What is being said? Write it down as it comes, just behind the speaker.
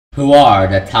Who are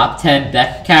the top 10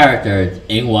 best characters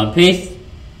in One Piece?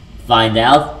 Find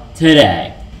out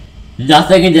today.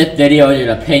 Nothing in this video is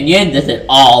an opinion, this is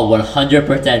all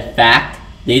 100% fact.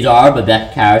 These are the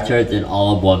best characters in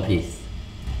all of One Piece.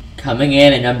 Coming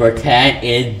in at number 10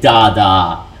 is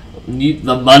Dada.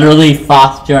 The motherly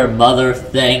foster mother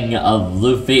thing of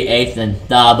Luffy, Ace, and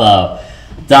Sabo.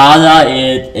 Dada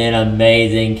is an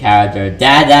amazing character.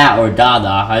 Dada or Dada,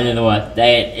 I don't know what to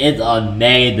say it, it's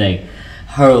amazing.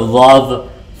 Her love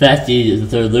that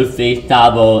she's for Luffy,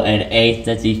 Sabo, and Ace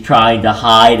that she's trying to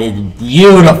hide is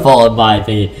beautiful in my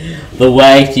opinion. The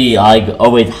way she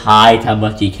always hides how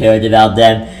much she cares about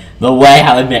them. The way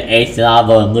how it made Ace,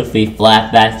 Sabo, and Luffy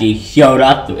flashback, she showed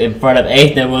up in front of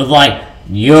Ace and was like,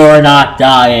 "You're not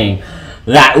dying."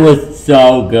 That was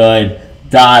so good.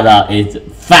 Dada is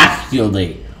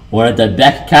factually one of the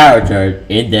best characters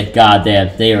in this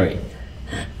goddamn series.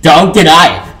 Don't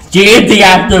deny it. She is the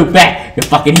absolute best. You're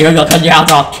fucking here, gonna come to your house,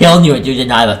 I'll kill you if you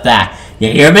deny the fact.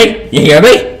 You hear me? You hear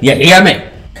me? You hear me?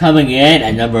 Coming in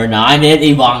at number 9 is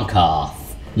Ivankov.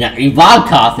 Now,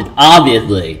 Ivankov is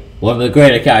obviously one of the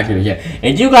greatest characters here.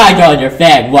 And you guys don't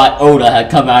understand what Oda had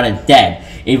come out and said.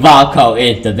 Ivankov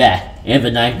is the best. It's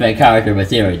the 9th best character of the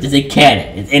series. This is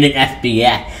canon. It's in an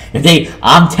SBS. You see,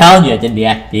 I'm telling you it's in the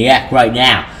SBS right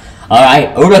now.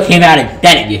 Alright? Oda came out and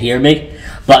said it, you hear me?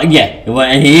 But yeah,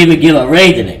 and he even gave a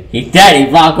reasoning. He said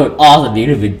Ivankov is awesome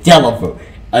because he's a developer.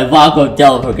 Ivankov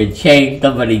developer can change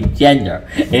somebody's gender.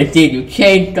 And if you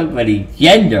change somebody's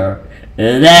gender,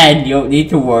 then you don't need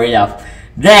to worry enough.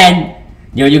 Then,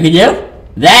 you know what you can do?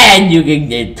 Then you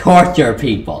can torture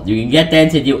people. You can get them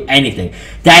to do anything.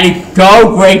 That is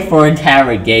so great for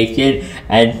interrogation,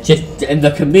 and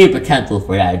the comedic potential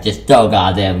for that is just so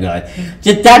goddamn good.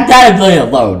 Just that ability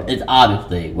alone is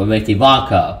obviously what makes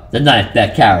Ivankov the 9th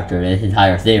best character in this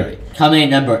entire series. Coming in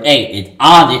number 8 is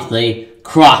obviously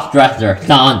cross-dresser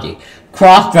Sanji.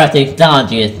 Cross-dressing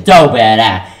Sanji is so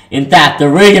badass. In fact, the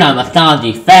reason I'm a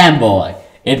Sanji fanboy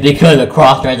is because of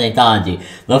cross-dressing Sanji.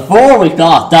 Before we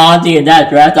saw Sanji in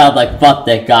that dress, I was like, fuck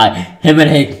that guy. Him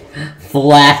and his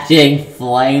flashing,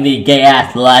 flamey,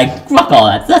 gay-ass legs. Fuck all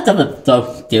that. That stuff is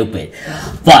so stupid.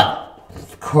 But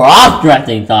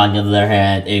cross-dressing Sanji, on the other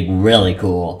hand, is really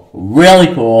cool.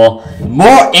 Really cool.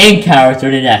 More in-character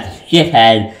than that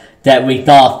shithead that we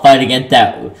saw fight against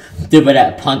that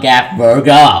stupid punk-ass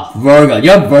Virgo. Oh, Virgo.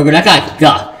 You're Virgo. That guy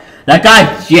sucks. That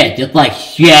guy's shit. Just like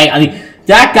shit. I mean,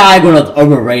 that guy one of those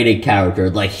overrated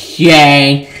characters like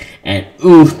Shang and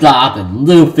Usopp and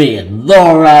Luffy and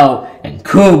Zoro and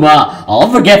Kuma.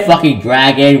 I'll forget fucking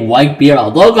Dragon, Whitebeard. All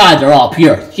those guys are all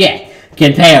pure shit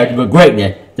compared to the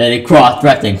greatness that is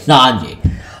cross-dressing Sanji.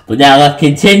 But now let's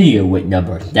continue with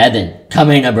number 7.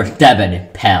 Coming in number 7 is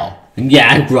Pell.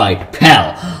 Yeah, that's right,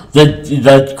 Pell.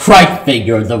 The Christ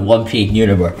figure of the One Piece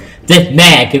universe. This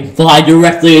man can fly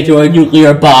directly into a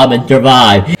nuclear bomb and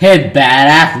survive. His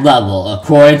badass level,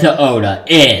 according to Oda,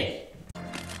 is...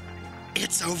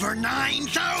 It's over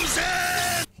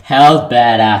 9,000! Pell's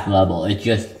badass level is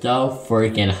just so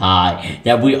freaking high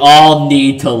that we all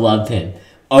need to love him.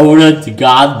 Oda's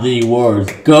godly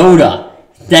words, Goda,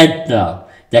 said so,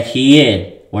 that he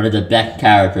is one of the best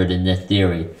characters in this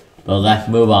series. But let's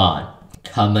move on.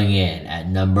 Coming in at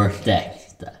number 6.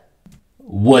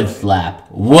 Woodslap.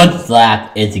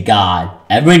 Woodslap is God.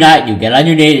 Every night you get on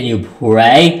your knees and you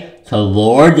pray to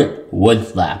Lord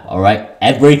Woodslap, alright?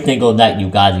 Every single night you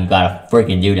gotta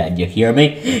freaking do that. You hear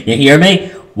me? You hear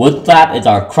me? Woodslap is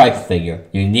our Christ figure.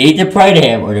 You need to pray to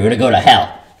him or you're gonna go to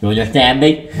hell. You understand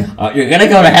me? You're gonna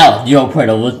go to hell if you don't pray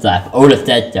to Woodslap. Oda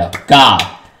said so. God.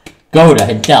 Goda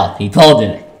himself. He told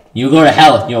you. You go to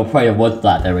hell if you don't pray to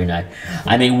Woodslap every night.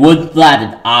 I mean, Woodslap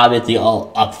is obviously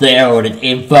all up there with its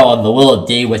info on the Willow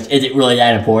D, which isn't really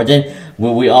that important.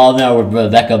 We all know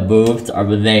Rebecca boobs are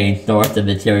the main source of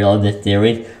material in this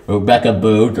series. Rebecca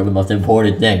boobs are the most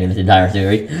important thing in this entire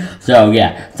series. So,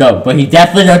 yeah. But he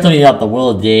definitely knows something about the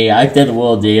Willow D. I said the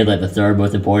Willow D is like the 3rd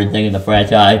most important thing in the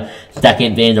franchise.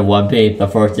 2nd being the One Piece. The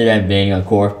 1st to them being, of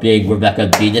course, being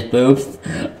Rebecca Venus boobs.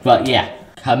 But, yeah.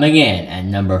 Coming in at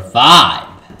number 5.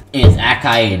 Is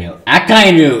Akainu.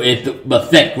 Akainu is the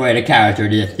 5th greatest character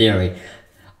in this series.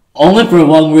 Only for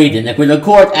one reason, because of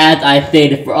course, as I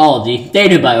stated for all of these,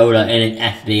 stated by Oda in an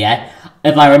SBS,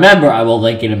 if I remember, I will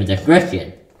link it in the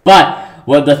description. But,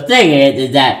 what the thing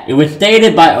is that it was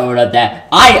stated by Oda that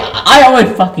I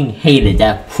always fucking hated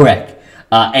that prick,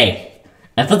 Ace.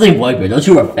 And something Whitebeard, those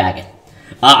two are faggots.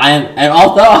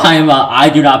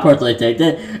 I do not personally think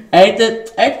that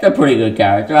it's a pretty good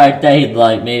character. I'd say he's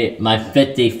like maybe my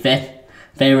 55th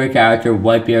favorite character,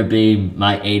 Whitebeard being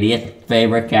my 80th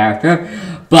favorite character.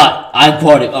 But I'm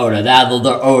quoting Oda. That's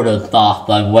Oda's thoughts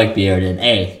on Whitebeard and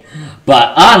Ace.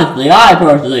 But honestly, I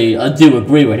personally do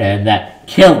agree with him that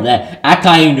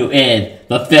Akainu is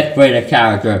the 5th rated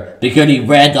character because he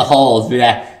ran the holes through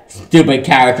that stupid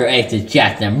character Ace's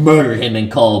chest and murdered him in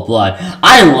cold blood.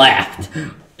 I laughed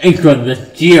from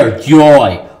the sheer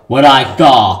joy when I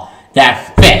saw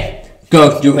that fist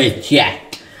go through his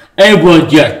chest. It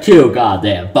was just too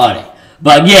goddamn funny.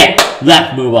 But yeah,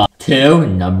 let's move on to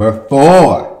number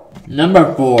 4.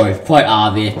 Number 4 is quite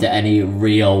obvious to any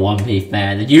real One Piece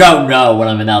fan. If you don't know what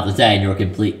I'm about to say, and you're a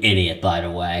complete idiot, by the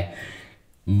way.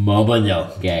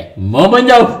 Momonosuke.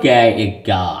 Momonosuke is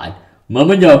God.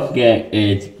 Momonosuke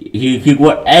is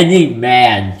what any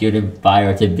man should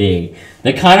aspire to be.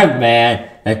 The kind of man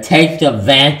that takes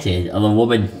advantage of a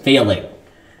woman's feeling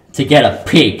to get a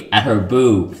peek at her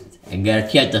boobs and get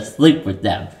a chance to sleep with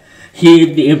them. He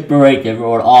is the inspiration for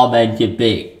what all men should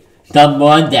be.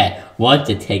 Someone that wants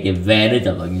to take advantage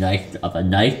of a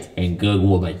nice and good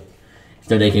woman,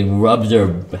 so they can rub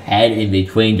their head in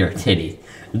between their titties.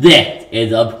 This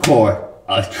is, of course,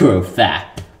 a true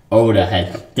fact. Oda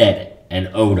has said it, and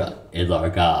Oda is our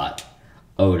God.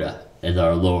 Oda is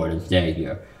our Lord and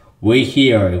Savior. We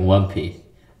here in One Piece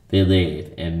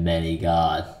believe in many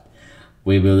gods.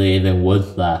 We believe in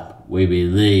Woodslap. We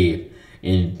believe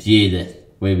in Jesus.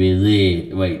 We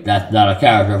believe, wait, that's not a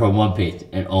character from One Piece,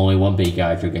 and only One Piece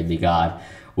character can be God.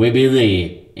 We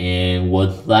believe in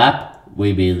Woodslap.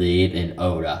 We believe in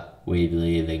Oda. We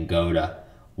believe in Goda.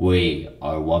 We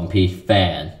are One Piece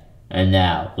fans. And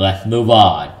now, let's move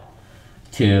on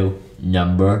to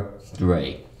number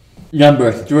 3.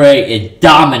 Number 3 is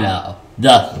Domino,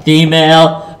 the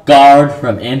female guard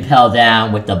from Impel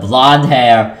Down with the blonde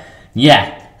hair.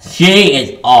 Yes, she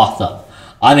is awesome.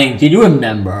 I mean, did you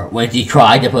remember when she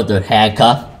tried to put the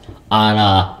handcuff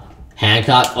on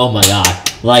Hancock? Oh my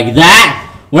god. Like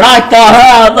that? When I saw her,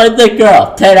 I was like, this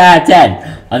girl, 10 out of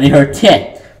 10. I mean, her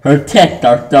tits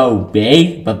are so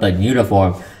big, but the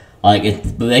uniform, like,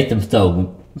 it makes them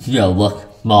so,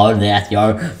 look smaller than they actually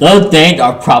are. Those things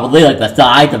are probably like the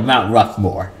size of Mount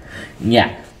Rushmore.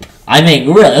 Yeah. I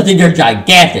mean, really, those things are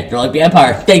gigantic. They're like the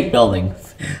Empire State Building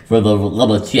for the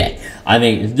little chick. I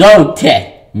mean, those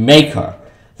tits make her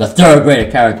the 3rd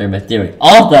rated character in Mystery.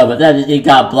 Also, but then she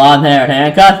got blonde hair and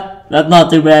handcuffs. That's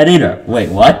not too bad either. Wait,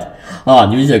 what?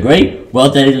 Oh, you disagree? Well,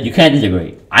 then you can't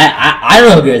disagree. I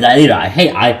don't agree with that either.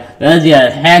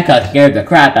 The handcuffs scared the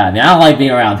crap out of me. I don't like being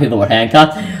around people with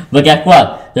handcuffs. But guess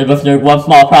what? There's one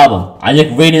small problem. I'm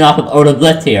just reading off of Oda's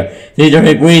list here. These are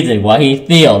his reasons why he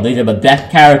feels these are the best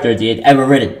characters he has ever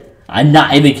written. I'm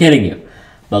not even kidding you.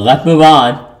 But let's move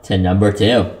on to number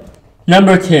 2.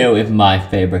 Number 2 is my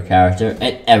favorite character,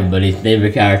 and everybody's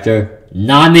favorite character,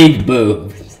 Nami's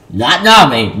boobs. Not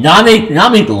Nami.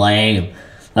 Nami's lame.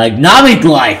 Like, Nami's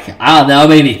like, I don't know,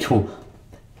 maybe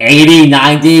 80,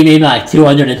 90, maybe like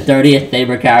 230th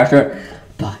favorite character.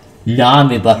 But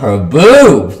Nami, but her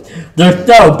boobs, they're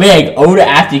so big, Oda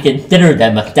actually considered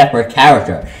them a separate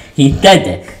character. He said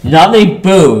that Nami's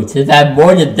boobs has had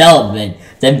more development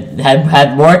have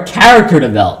had more character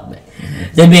development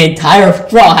than the entire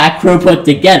Straw Hat crew put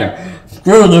together.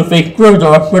 Screw Luffy, screw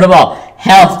Zoro, screw them all.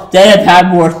 Hell, they have had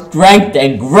more strength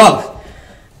and growth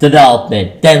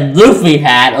development than Luffy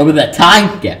had over the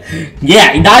time skip.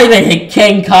 Yeah, not even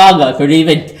King Konga could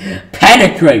even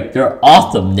penetrate their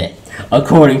awesomeness,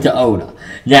 according to Oda.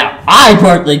 Now, I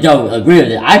personally don't agree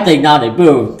with it. I think Nami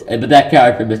Boobs is the best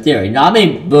character in the series.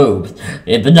 Nami Boobs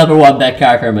is the #1 best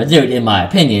character in the series, in my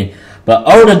opinion. But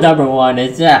Oda's #1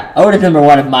 is Oda's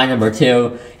 #1 is my number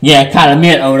 2. Yeah, kind of me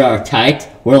and Oda are tight.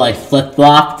 We're like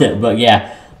flip-flopped, but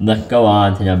yeah. Let's go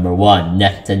on to number 1,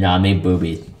 next to Nami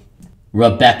Boobies.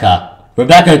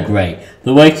 Rebecca's great.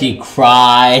 The way she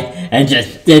cries and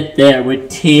just sits there with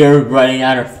tears running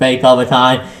down her face all the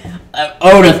time.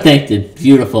 Oda thinks it's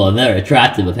beautiful and very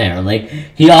attractive, apparently.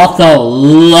 He also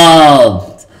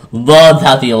loves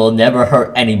how she will never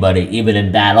hurt anybody, even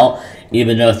in battle.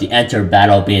 Even though she enters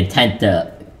battle being intent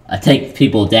to take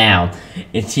people down.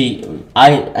 And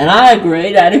I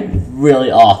agree that it's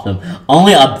really awesome.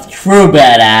 Only a true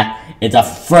badass is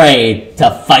afraid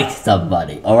to fight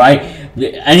somebody, alright?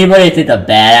 Anybody that thinks a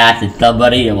badass is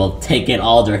somebody that will take in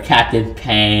all their captive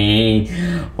pain,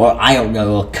 or I don't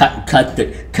know, cut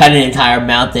an entire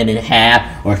mountain in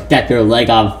half, or set their leg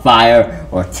on fire,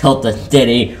 or tilt a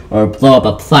city, or blow up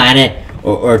a planet,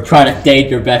 or try to save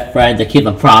your best friend to keep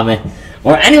a promise,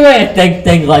 or anybody that thinks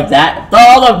things like that.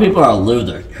 All those people are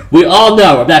losers. We all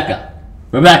know Rebecca.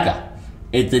 Rebecca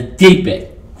is the deepest,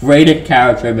 greatest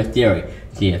character in the series.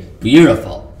 She is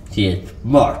beautiful. She is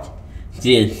smart.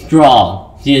 She is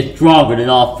strong. She is stronger than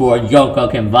all 4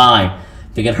 Yonko combined.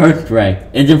 because her strength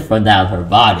isn't from that of her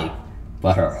body,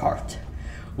 but her heart.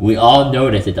 We all know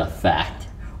this is a fact.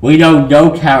 We know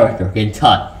no character can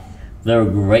touch the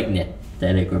greatness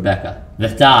that is Rebecca,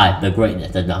 besides the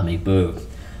greatness of Nami Boo.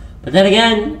 But then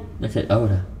again, this is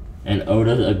Oda, and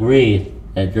Oda agrees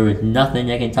that there is nothing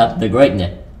that can touch the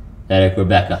greatness that is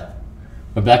Rebecca.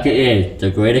 Rebecca is the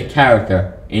greatest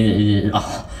character in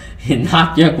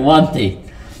not just One Piece,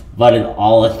 but in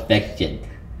all of fiction.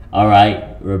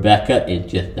 Alright, Rebecca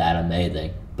is just that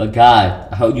amazing. But guys,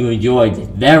 I hope you enjoyed this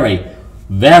very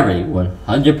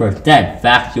 100%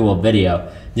 factual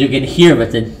video. You can hear the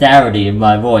sincerity in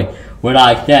my voice when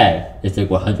I say it's a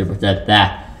 100%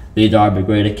 fact. These are the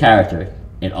greatest characters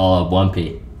in all of One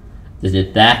Piece. This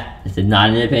is fact. This is not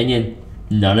an opinion.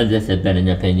 None of this has been an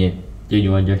opinion. Do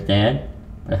you understand?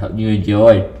 I hope you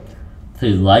enjoyed.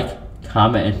 Please like,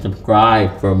 comment, and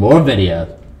subscribe for more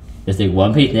videos. This is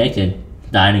One Piece Nation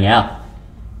signing out.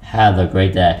 Have a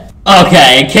great day.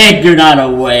 Okay, in case you're not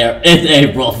aware, it's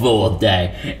April Fool's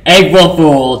Day. April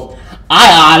Fools.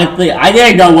 I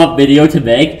didn't know what video to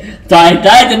make, so I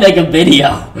decided to make a video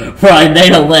where I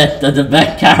made a list of the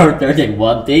best characters in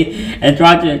One Piece and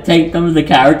tried to take some of the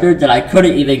characters that I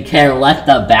couldn't even care less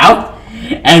about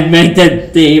and make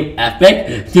them seem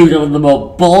epic, do some of the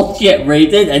most bullshit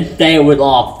reasons, and say it was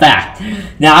all fact.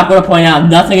 Now I'm going to point out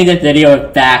nothing in this video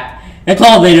is fact. This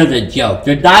whole video is a joke.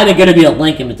 There's not even going to be a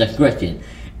link in the description.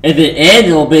 If it is,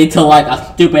 it'll be to like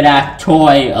a stupid ass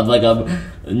toy of like a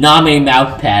Nami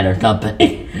mouse pad or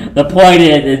something. The point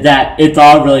is that it's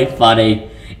all really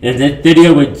funny. And this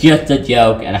video was just a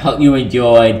joke, and I hope you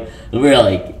enjoyed.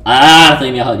 Really, I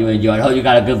honestly hope you enjoyed. I hope you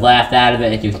got a good laugh out of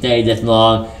it if you stayed this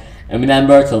long. And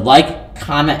remember to like,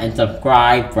 comment, and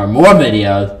subscribe for more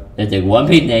videos. This is One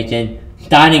Piece Nation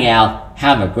signing out.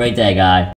 Have a great day, guys.